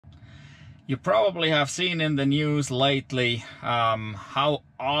You probably have seen in the news lately how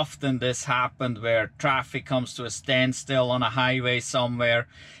often this happened, where traffic comes to a standstill on a highway somewhere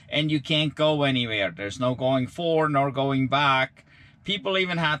and you can't go anywhere. There's no going forward nor going back. People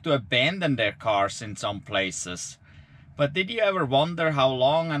even had to abandon their cars in some places. But did you ever wonder how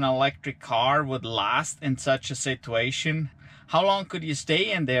long an electric car would last in such a situation? How long could you stay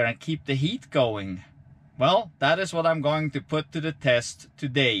in there and keep the heat going? Well, that is what I'm going to put to the test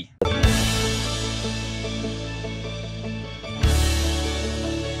today.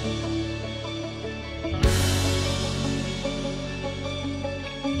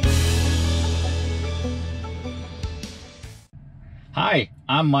 Hi,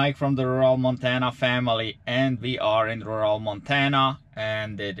 I'm Mike from the Rural Montana family, and we are in rural Montana,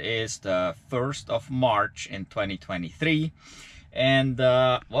 and it is the 1st of March in 2023. And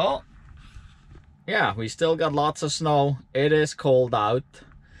well, yeah, we still got lots of snow. It is cold out.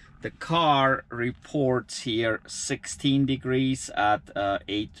 The car reports here 16 degrees at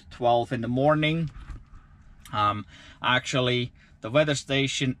 8:12 in the morning. Actually, the weather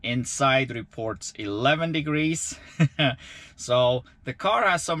station inside reports 11 degrees. So the car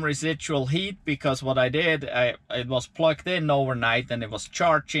has some residual heat because what I did, it was plugged in overnight and it was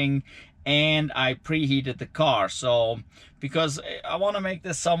charging, and I preheated the car. So because I want to make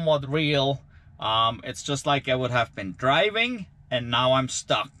this somewhat real, it's just like I would have been driving and now I'm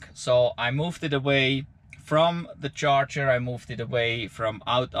stuck. So I moved it away from the charger. I moved it away from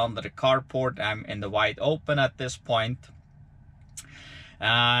out under the carport. I'm in the wide open at this point.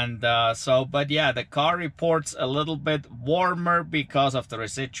 And but yeah, the car reports a little bit warmer because of the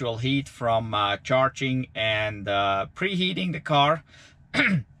residual heat from charging and preheating the car.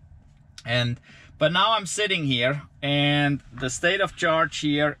 But now I'm sitting here and the state of charge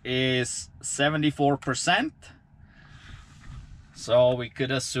here is 74%. So we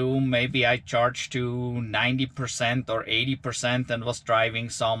could assume maybe I charged to 90% or 80% and was driving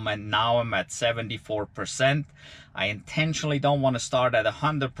some, and now I'm at 74%. I intentionally don't want to start at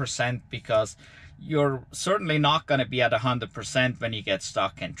 100% because you're certainly not going to be at 100% when you get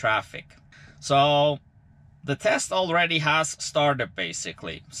stuck in traffic. So the test already has started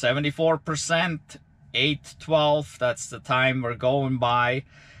basically. 74%, 8:12, that's the time we're going by.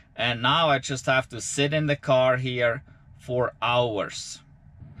 And now I just have to sit in the car here for hours.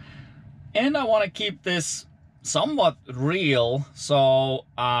 And I want to keep this somewhat real. So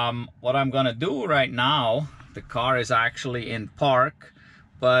what I'm gonna do right now, the car is actually in park,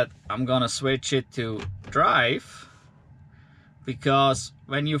 but I'm gonna switch it to drive, because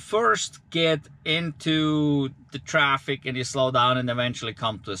when you first get into the traffic and you slow down and eventually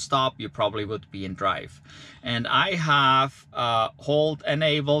come to a stop, you probably would be in drive. And I have hold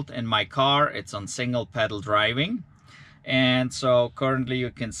enabled in my car. It's on single pedal driving. And so currently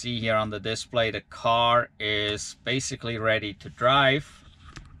you can see here on the display the car is basically ready to drive,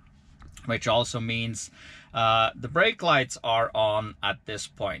 which also means the brake lights are on at this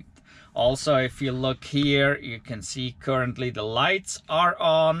point. Also, if you look here, you can see currently the lights are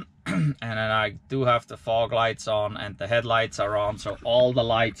on, and then I do have the fog lights on and the headlights are on, so all the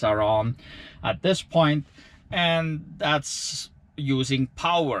lights are on at this point, and that's using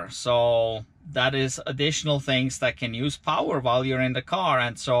power. So that is additional things that can use power while you're in the car.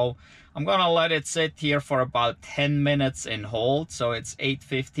 And so I'm gonna let it sit here for about 10 minutes in hold. So it's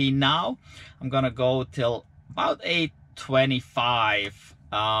 8:15 now. I'm gonna go till about 8:25,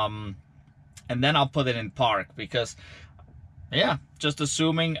 and then I'll put it in park, because yeah, just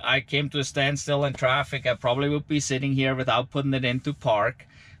assuming I came to a standstill in traffic, I probably would be sitting here without putting it into park.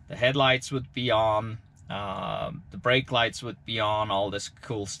 The headlights would be on, the brake lights would be on, all this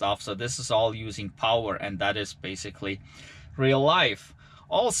cool stuff. So this is all using power, and that is basically real life.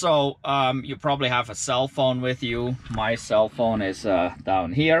 Also, you probably have a cell phone with you. My cell phone is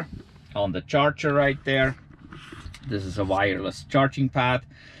down here on the charger right there. This is a wireless charging pad.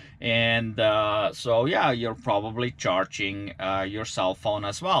 And so yeah, you're probably charging your cell phone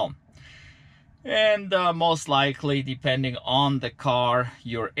as well. And most likely, depending on the car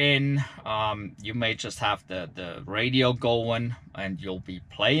you're in, you may just have the radio going and you'll be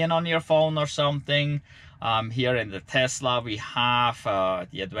playing on your phone or something. Here in the Tesla, we have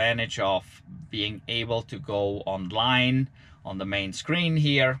the advantage of being able to go online on the main screen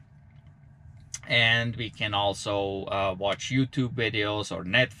here. And we can also watch YouTube videos or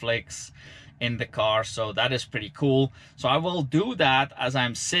Netflix in the car, so that is pretty cool. So I will do that as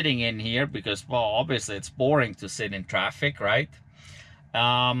I'm sitting in here, because, well, obviously it's boring to sit in traffic, right?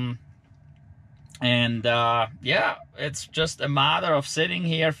 And yeah, it's just a matter of sitting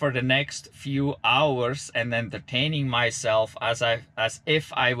here for the next few hours and entertaining myself as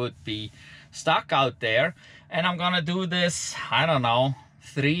if I would be stuck out there. And I'm gonna do this, I don't know,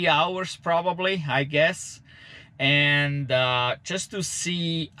 3 hours probably, I guess. And just to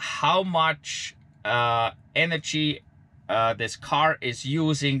see how much energy this car is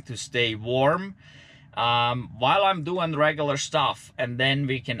using to stay warm while I'm doing regular stuff, and then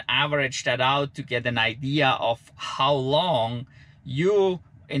we can average that out to get an idea of how long you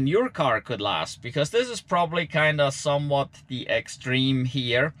in your car could last, because this is probably kind of somewhat the extreme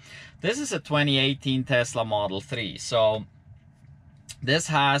here. This is a 2018 Tesla Model 3, so this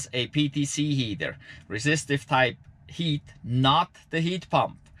has a PTC heater, resistive type heat, not the heat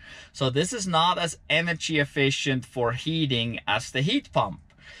pump. So this is not as energy efficient for heating as the heat pump.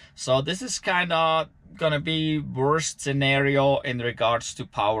 So this is kind of gonna be worst scenario in regards to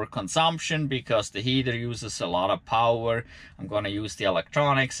power consumption, because the heater uses a lot of power. I'm gonna use the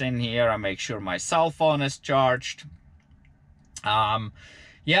electronics in here. I make sure my cell phone is charged.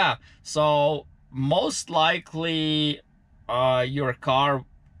 Yeah, so most likely your car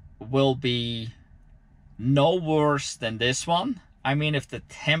will be no worse than this one. I mean, if the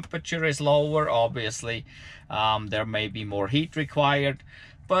temperature is lower, obviously there may be more heat required,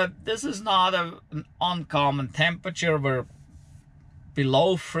 but this is not an uncommon temperature. We're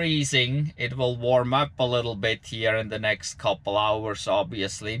below freezing. It will warm up a little bit here in the next couple hours,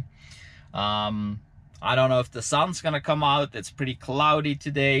 obviously. I don't know if the sun's gonna come out. It's pretty cloudy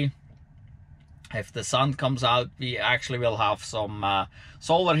today. If the sun comes out, we actually will have some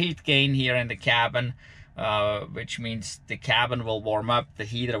solar heat gain here in the cabin, which means the cabin will warm up. The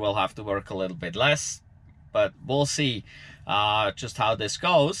heater will have to work a little bit less, but we'll see just how this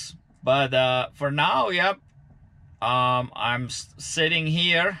goes. But for now, yep, I'm sitting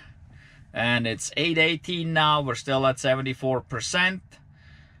here and it's 8:18 now. We're still at 74%.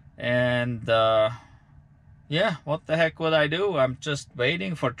 And yeah, what the heck would I do? I'm just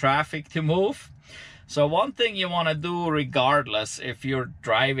waiting for traffic to move. So one thing you want to do regardless if you're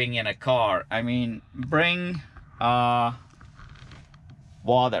driving in a car, I mean, bring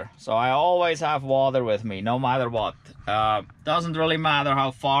water. So I always have water with me, no matter what. Doesn't really matter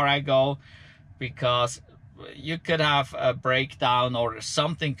how far I go, because you could have a breakdown or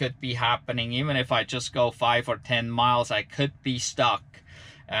something could be happening. Even if I just go 5 or 10 miles, I could be stuck.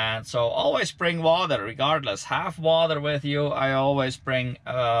 And so always bring water regardless. Have water with you. I always bring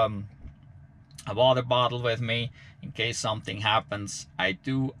a water bottle with me in case something happens. I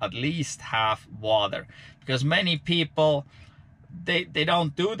do at least have water, because many people, they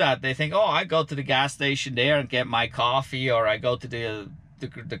don't do that. They think, oh, I go to the gas station there and get my coffee, or I go to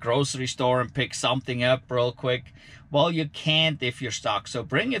the grocery store and pick something up real quick. Well, you can't if you're stuck. So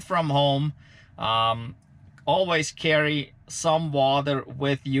bring it from home. Always carry some water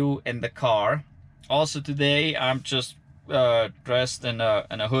with you in the car. Also today I'm just dressed in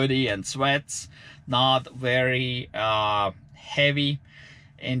a hoodie and sweats, not very heavy.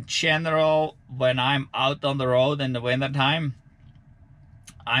 In general, when I'm out on the road in the wintertime,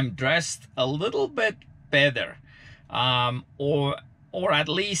 I'm dressed a little bit better, or at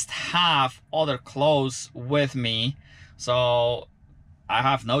least have other clothes with me. So I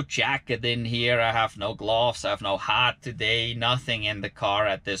have no jacket in here, I have no gloves, I have no hat today, nothing in the car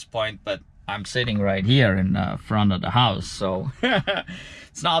at this point, but I'm sitting right here in front of the house, so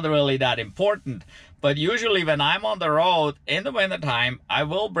it's not really that important. But usually when I'm on the road in the wintertime, I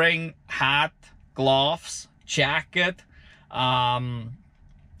will bring hat, gloves, jacket, and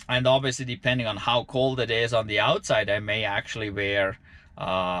obviously depending on how cold it is on the outside, I may actually wear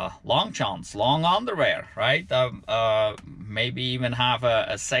long johns, long underwear, right? Maybe even have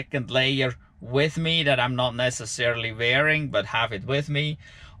a second layer with me that I'm not necessarily wearing, but have it with me.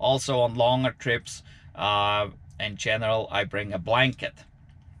 Also on longer trips, in general, I bring a blanket.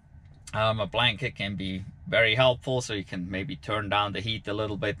 A blanket can be very helpful, so you can maybe turn down the heat a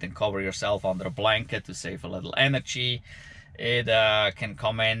little bit and cover yourself under a blanket to save a little energy. It can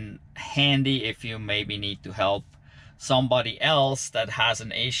come in handy if you maybe need to help somebody else that has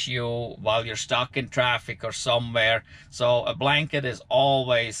an issue while you're stuck in traffic or somewhere. So a blanket is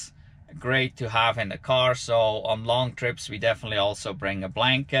always great to have in the car. So on long trips, we definitely also bring a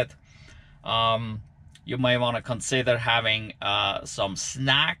blanket. You may want to consider having some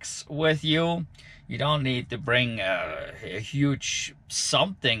snacks with you. You don't need to bring a huge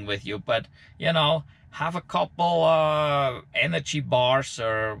something with you, but you know, have a couple energy bars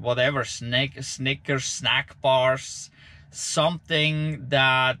or whatever, Snickers snack bars, something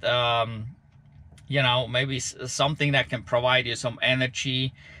that you know, maybe something that can provide you some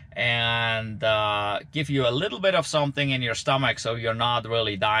energy and give you a little bit of something in your stomach so you're not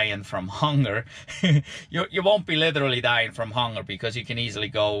really dying from hunger. You won't be literally dying from hunger because you can easily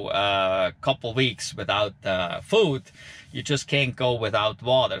go a couple weeks without food. You just can't go without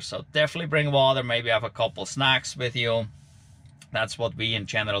water. So definitely bring water, maybe have a couple snacks with you. That's what we in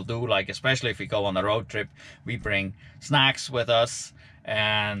general do, like especially if we go on a road trip, we bring snacks with us,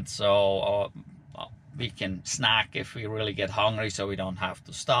 and so we can snack if we really get hungry so we don't have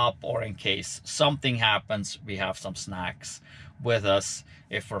to stop, or in case something happens, we have some snacks with us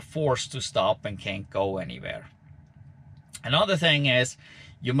if we're forced to stop and can't go anywhere. Another thing is,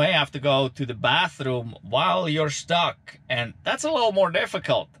 you may have to go to the bathroom while you're stuck, and that's a little more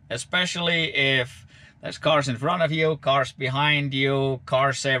difficult, especially if there's cars in front of you, cars behind you,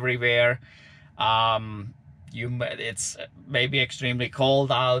 cars everywhere. It's maybe extremely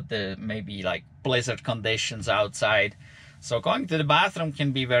cold out, maybe like blizzard conditions outside. So going to the bathroom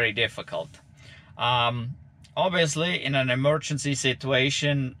can be very difficult. Obviously, in an emergency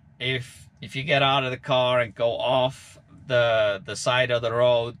situation, if you get out of the car and go off the side of the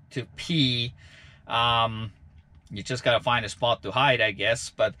road to pee, you just gotta find a spot to hide, I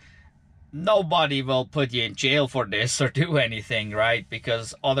guess. But nobody will put you in jail for this or do anything, right?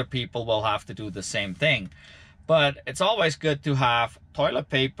 Because other people will have to do the same thing. But it's always good to have toilet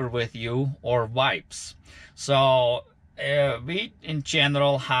paper with you or wipes. So we in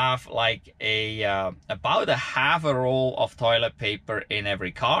general have like about a half a roll of toilet paper in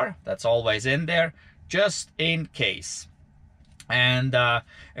every car. That's always in there, just in case. And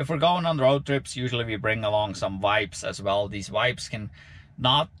if we're going on road trips, usually we bring along some wipes as well. These wipes can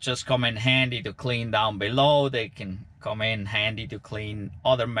not just come in handy to clean down below, they can come in handy to clean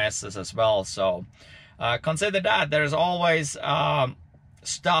other messes as well. So consider that. There's always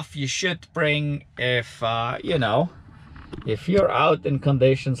stuff you should bring if you know, if you're out in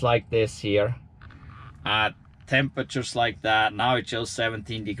conditions like this here, at temperatures like that. Now it shows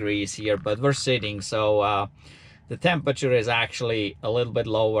 17 degrees here, but we're sitting, so the temperature is actually a little bit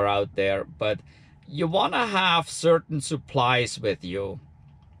lower out there. But you want to have certain supplies with you.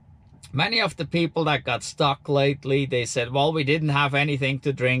 Many of the people that got stuck lately, they said, well, we didn't have anything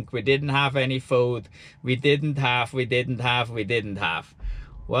to drink, we didn't have any food, we didn't have.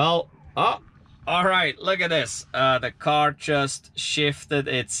 Well, oh, all right, look at this. The car just shifted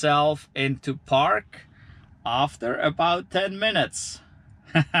itself into park after about 10 minutes.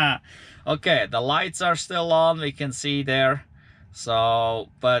 Okay, the lights are still on, we can see there. So,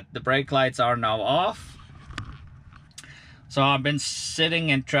 but the brake lights are now off. So I've been sitting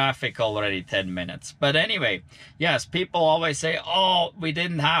in traffic already 10 minutes. But anyway, yes, people always say, oh, we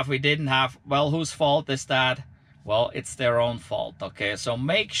didn't have. Well, whose fault is that? Well, it's their own fault, okay? So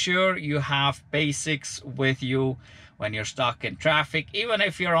make sure you have basics with you when you're stuck in traffic. Even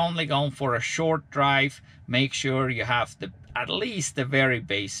if you're only going for a short drive, make sure you have at least the very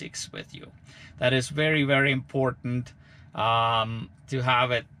basics with you. That is very, very important to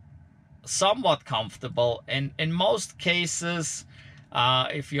have it somewhat comfortable. In most cases,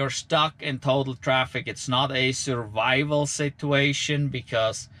 if you're stuck in total traffic, it's not a survival situation,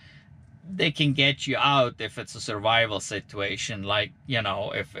 because they can get you out if it's a survival situation. Like, you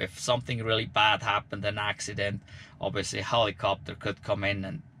know, if something really bad happened, an accident, obviously a helicopter could come in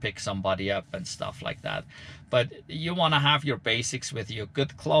and pick somebody up and stuff like that. But you want to have your basics with you.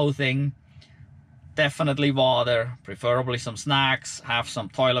 Good clothing, definitely water, preferably some snacks, have some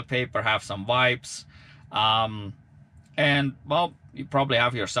toilet paper, have some wipes, and well, you probably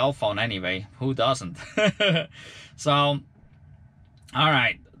have your cell phone anyway. Who doesn't? So, all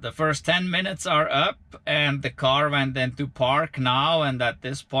right, the first 10 minutes are up and the car went into park now, and at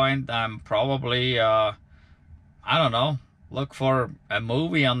this point I'm probably I don't know, look for a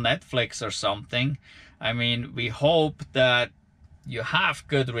movie on Netflix or something. I mean, we hope that you have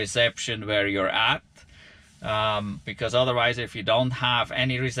good reception where you're at, because otherwise, if you don't have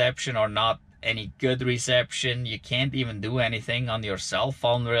any reception or not any good reception, you can't even do anything on your cell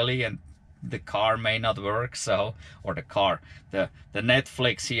phone really, and the car may not work. So, or the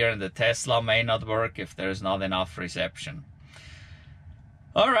Netflix here and the Tesla may not work if there's not enough reception.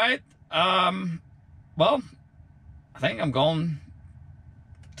 All right, well, I think I'm going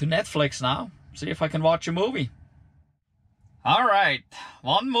to Netflix now, see if I can watch a movie. All right,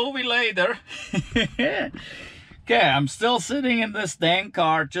 one movie later. Okay, I'm still sitting in this dang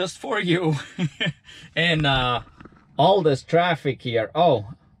car just for you in all this traffic here.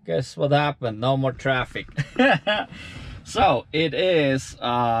 Oh, guess what happened? No more traffic. So it is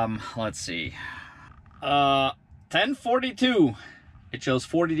let's see, 10:42 it shows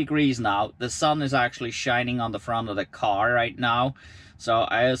 40 degrees now. The sun is actually shining on the front of the car right now, so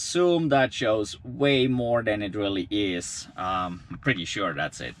I assume that shows way more than it really is. I'm pretty sure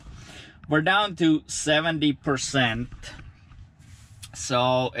that's it. We're down to 70%,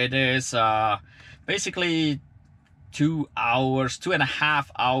 so it is basically 2 hours, 2.5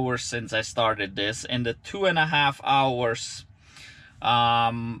 hours since I started this. In the 2.5 hours,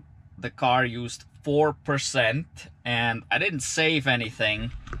 the car used 4%, and I didn't save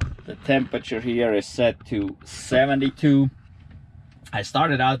anything. The temperature here is set to 72. I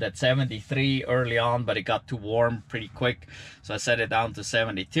started out at 73 early on, but it got too warm pretty quick, so I set it down to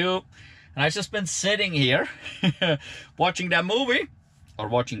 72. And I've just been sitting here watching that movie, or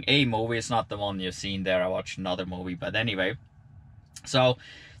watching a movie. It's not the one you've seen there. I watched another movie, but anyway. So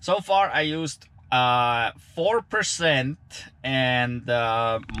far I used 4%, and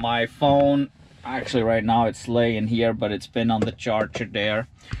my phone, actually right now it's laying here, but it's been on the charger there.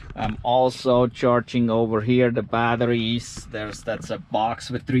 I'm also charging over here the batteries. That's a box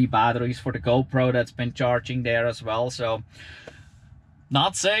with 3 batteries for the GoPro that's been charging there as well. So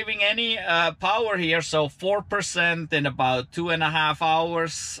not saving any power here. So 4% in about 2.5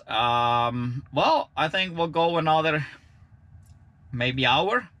 hours. Well, I think we'll go another maybe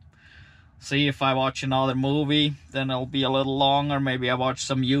hour. See if I watch another movie, then it'll be a little longer. Maybe I watch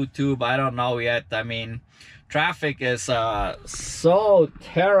some YouTube. I don't know yet. I mean, traffic is so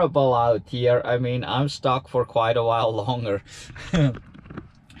terrible out here. I mean, I'm stuck for quite a while longer.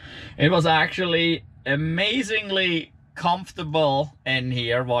 It was actually amazingly comfortable in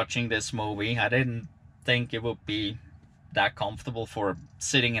here watching this movie. I didn't think it would be that comfortable for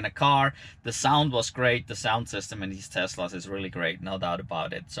sitting in a car. The sound was great. The sound system in these Teslas is really great, no doubt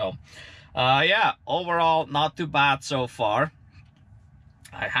about it. So yeah, overall not too bad so far.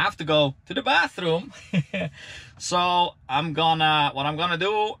 I have to go to the bathroom. So what I'm gonna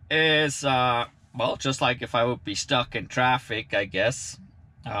do is well, just like if I would be stuck in traffic, I guess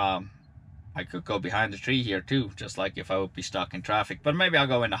I could go behind the tree here too, just like if I would be stuck in traffic, but maybe I'll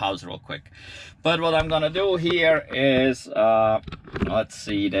go in the house real quick. But what I'm gonna do here is let's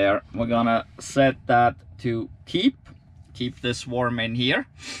see there, we're gonna set that to keep this warm in here,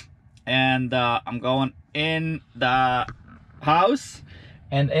 and I'm going in the house,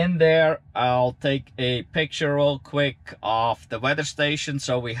 and in there I'll take a picture real quick of the weather station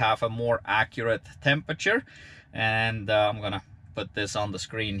so we have a more accurate temperature. And I'm gonna put this on the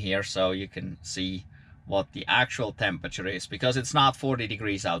screen here so you can see what the actual temperature is, because it's not 40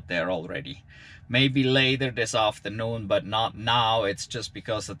 degrees out there already. Maybe later this afternoon, but not now. It's just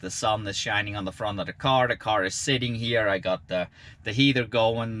because of the sun is shining on the front of the car. The car is sitting here. I got the heater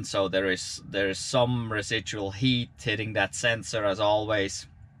going, so there is some residual heat hitting that sensor as always.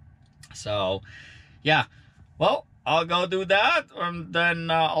 So yeah, well, I'll go do that, and then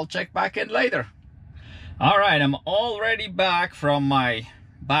I'll check back in later. All right, I'm already back from my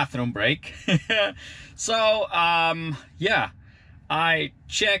bathroom break. So yeah, I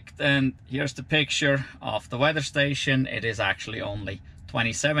checked, and here's the picture of the weather station. It is actually only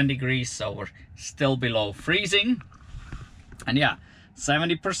 27 degrees, so we're still below freezing. And yeah,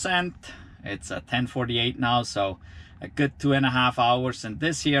 70%. It's 10:48 now, so a good 2.5 hours. And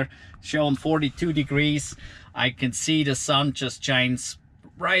this here showing 42 degrees. I can see the sun just shines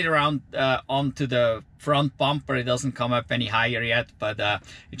right around onto the front bumper. It doesn't come up any higher yet, but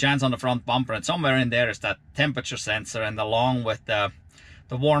it shines on the front bumper, and somewhere in there is that temperature sensor, and along with the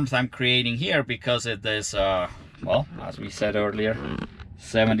warmth I'm creating here, because it is well, as we said earlier,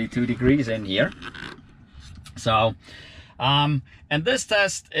 72 degrees in here. So and this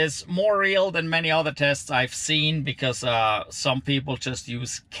test is more real than many other tests I've seen, because some people just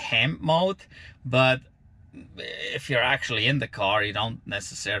use camp mode, but if you're actually in the car, you don't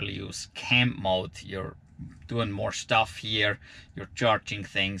necessarily use camp mode. You're doing more stuff here, you're charging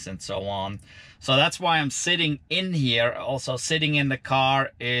things and so on. So that's why I'm sitting in here. Also, sitting in the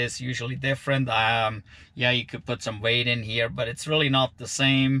car is usually different. Yeah, you could put some weight in here, but it's really not the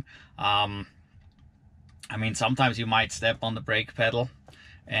same. I mean, sometimes you might step on the brake pedal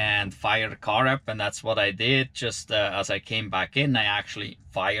and fire the car up, and that's what I did. Just as I came back in, I actually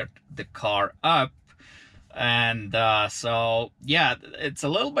fired the car up. And so yeah, it's a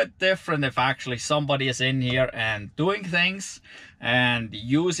little bit different if actually somebody is in here and doing things and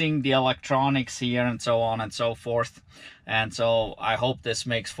using the electronics here and so on and so forth. And so I hope this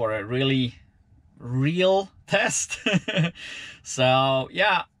makes for a really real test. So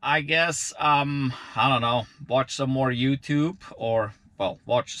yeah, I guess I don't know, watch some more YouTube, or well,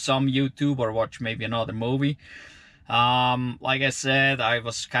 watch some YouTube, or watch maybe another movie. Like I said, I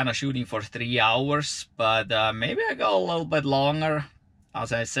was kind of shooting for 3 hours, but maybe I go a little bit longer.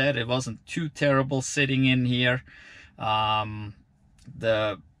 as I said, it wasn't too terrible sitting in here. The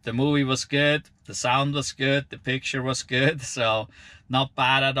movie was good, the sound was good, the picture was good, so not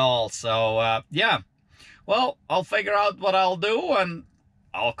bad at all. So yeah, well, I'll figure out what I'll do and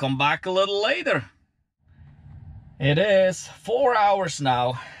I'll come back a little later. It is 4 hours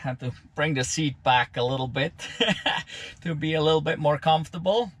now. I have to bring the seat back a little bit to be a little bit more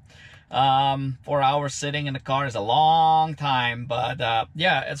comfortable. 4 hours sitting in the car is a long time, but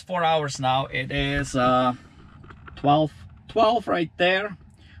yeah, it's 4 hours now. It is 12 right there.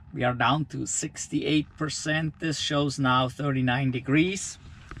 We are down to 68%. This shows now 39 degrees.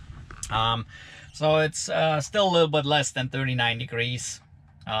 So it's still a little bit less than 39 degrees.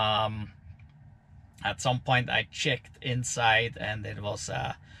 At some point I checked inside and it was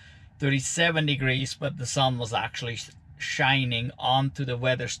 37 degrees, but the sun was actually shining onto the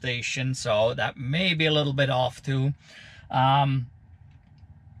weather station, so that may be a little bit off too.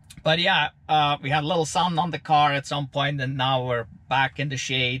 But yeah, we had a little sun on the car at some point, and now we're back in the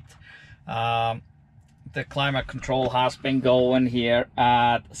shade. The climate control has been going here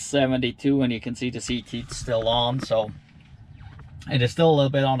at 72, and you can see the seat heat's still on, so it is still a little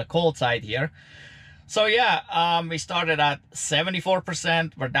bit on the cold side here. So yeah, we started at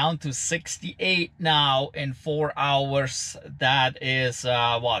 74%. We're down to 68 now in 4 hours. That is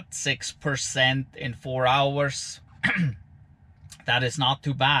what, 6% in 4 hours. That is not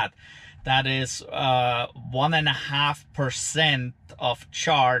too bad. That is 1.5% of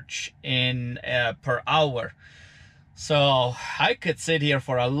charge in per hour. So I could sit here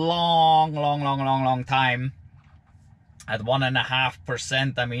for a long time at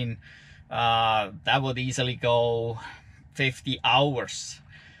 1.5%. I mean, that would easily go 50 hours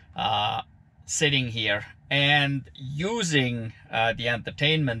sitting here and using the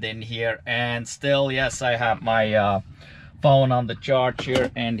entertainment in here. And still, yes, I have my phone on the charge here,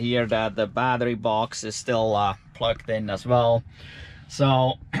 and here that the battery box is still plugged in as well.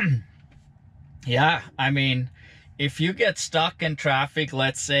 So yeah, I mean, if you get stuck in traffic,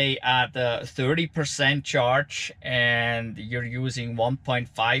 let's say at a 30% charge and you're using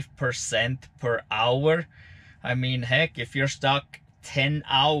 1.5% per hour, I mean, heck, if you're stuck 10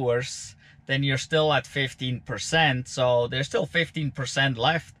 hours, then you're still at 15%. So there's still 15%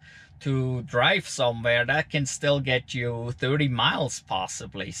 left to drive somewhere. That can still get you 30 miles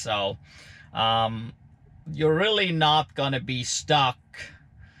possibly. So you're really not gonna be stuck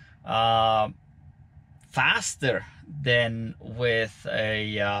faster than with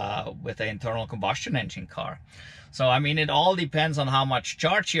a internal combustion engine car. So I mean, it all depends on how much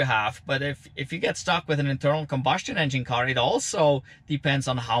charge you have. But if you get stuck with an internal combustion engine car, it also depends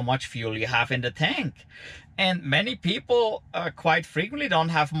on how much fuel you have in the tank. And many people quite frequently don't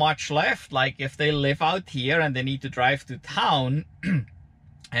have much left. Like if they live out here and they need to drive to town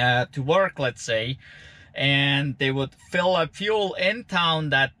to work, let's say, and they would fill up fuel in town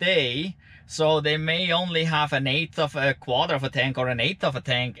that day, so they may only have an eighth of a quarter of a tank or an eighth of a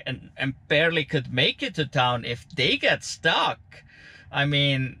tank, and barely could make it to town. If they get stuck, I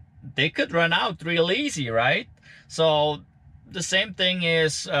mean, they could run out real easy, right? So the same thing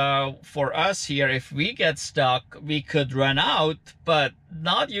is for us here. If we get stuck, we could run out, but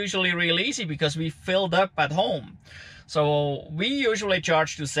not usually real easy because we filled up at home. So we usually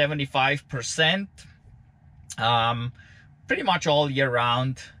charge to 75%, pretty much all year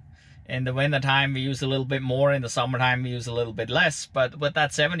round. In the winter time, we use a little bit more. In the summertime, we use a little bit less. But with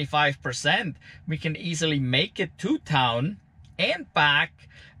that 75%, we can easily make it to town and back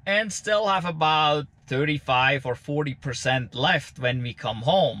and still have about 35 or 40% left when we come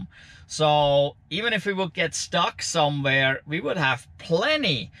home. So even if we would get stuck somewhere, we would have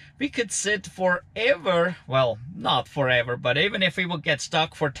plenty. We could sit forever. Well, not forever, but even if we would get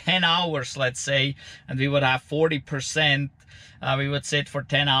stuck for 10 hours, let's say, and we would have 40%, we would sit for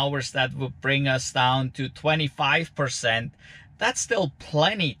 10 hours, that would bring us down to 25%. That's still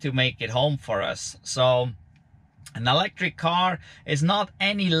plenty to make it home for us. So an electric car is not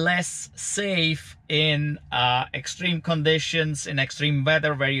any less safe in extreme conditions, in extreme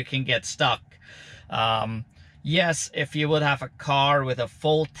weather where you can get stuck. Yes, if you would have a car with a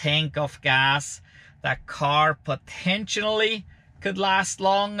full tank of gas, that car potentially could last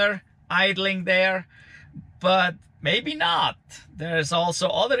longer idling there, but maybe not. There's also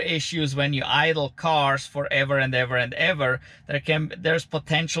other issues when you idle cars forever and ever and ever. There's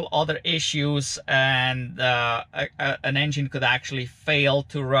potential other issues, and an engine could actually fail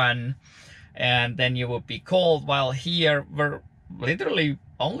to run, and then you would be cold. While here we're literally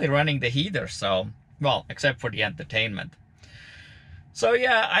only running the heater, so, well, except for the entertainment. So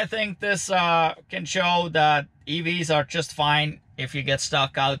yeah, I think this can show that EVs are just fine. If you get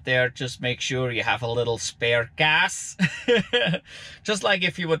stuck out there, just make sure you have a little spare gas. Just like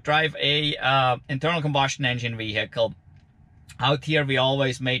if you would drive a internal combustion engine vehicle. Out here, we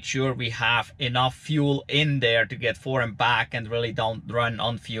always made sure we have enough fuel in there to get for and back and really don't run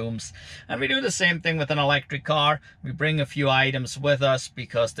on fumes. And we do the same thing with an electric car. We bring a few items with us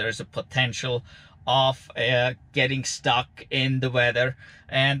because there's a potential of getting stuck in the weather.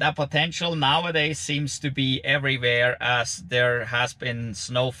 And that potential nowadays seems to be everywhere, as there has been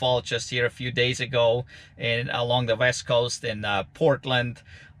snowfall just here a few days ago along the west coast in Portland,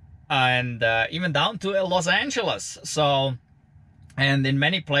 and even down to Los Angeles. So, and in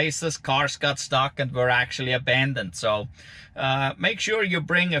many places, cars got stuck and were actually abandoned. So make sure you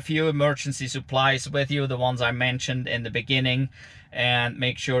bring a few emergency supplies with you, the ones I mentioned in the beginning, and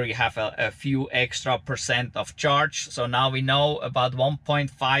make sure you have a few extra percent of charge. So now we know about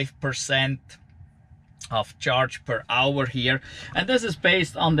 1.5% of charge per hour here. And this is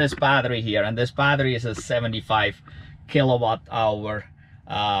based on this battery here. And this battery is a 75 kilowatt hour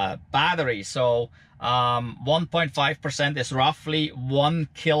battery. So 1.5% is roughly 1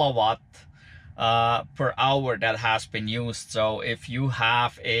 kilowatt per hour that has been used. So if you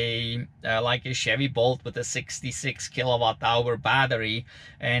have a like a Chevy Bolt with a 66 kilowatt hour battery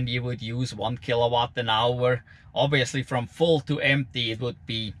and you would use 1 kilowatt an hour, obviously from full to empty it would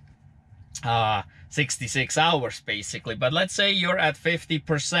be 66 hours basically. But let's say you're at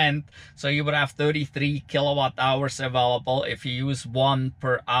 50%, so you would have 33 kilowatt hours available if you use 1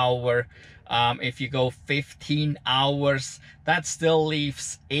 per hour. If you go 15 hours, that still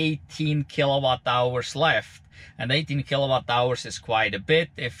leaves 18 kilowatt hours left. And 18 kilowatt hours is quite a bit.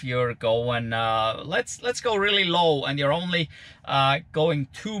 If you're going, let's go really low, and you're only going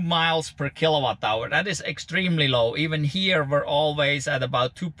 2 miles per kilowatt hour. That is extremely low. Even here, we're always at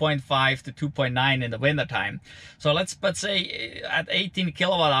about 2.5 to 2.9 in the wintertime. So let's say at 18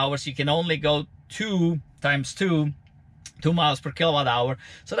 kilowatt hours, you can only go 2 times 2 miles per kilowatt hour.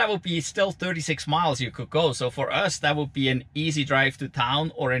 So that would be still 36 miles you could go. So for us, that would be an easy drive to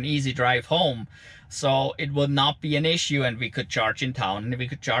town or an easy drive home. So it would not be an issue, and we could charge in town and we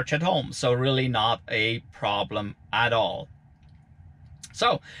could charge at home. So really not a problem at all.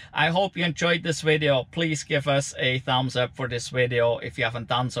 So I hope you enjoyed this video. Please give us a thumbs up for this video. If you haven't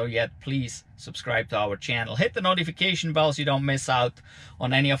done so yet, please subscribe to our channel. Hit the notification bell so you don't miss out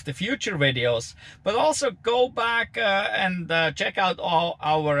on any of the future videos. But also go back and check out all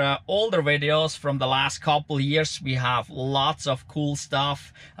our older videos from the last couple years. We have lots of cool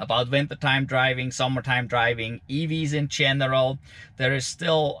stuff about wintertime driving, summertime driving, EVs in general. There is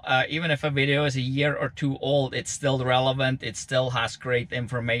still, even if a video is a year or two old, it's still relevant. It still has great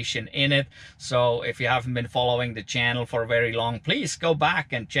information in it. So if you haven't been following the channel for very long, please go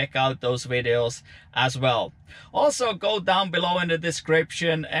back and check out those videos as well. Also, go down below in the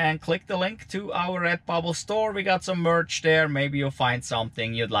description and click the link to our Redbubble store. We got some merch there. Maybe you'll find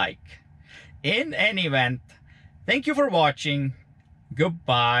something you'd like. In any event, thank you for watching.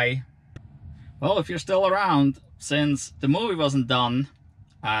 Goodbye. Well, if you're still around, since the movie wasn't done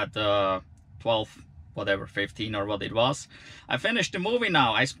at 12, whatever, 15 or what it was, I finished the movie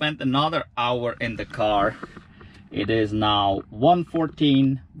now. I spent another hour in the car. It is now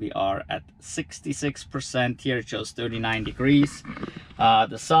 1:14. We are at 66% here. It shows 39 degrees.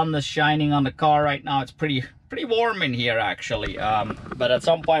 The sun is shining on the car right now. It's pretty warm in here actually. But at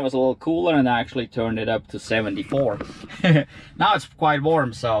some point it was a little cooler, and I actually turned it up to 74. Now it's quite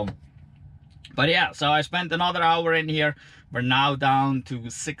warm. So, but yeah, so I spent another hour in here. We're now down to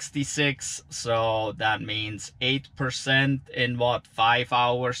 66. So that means 8% in what, 5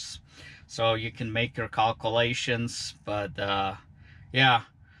 hours? So you can make your calculations, but yeah,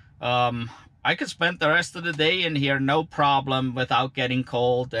 I could spend the rest of the day in here, no problem, without getting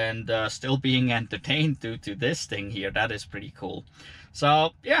cold and still being entertained due to this thing here. That is pretty cool.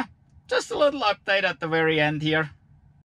 So yeah, just a little update at the very end here.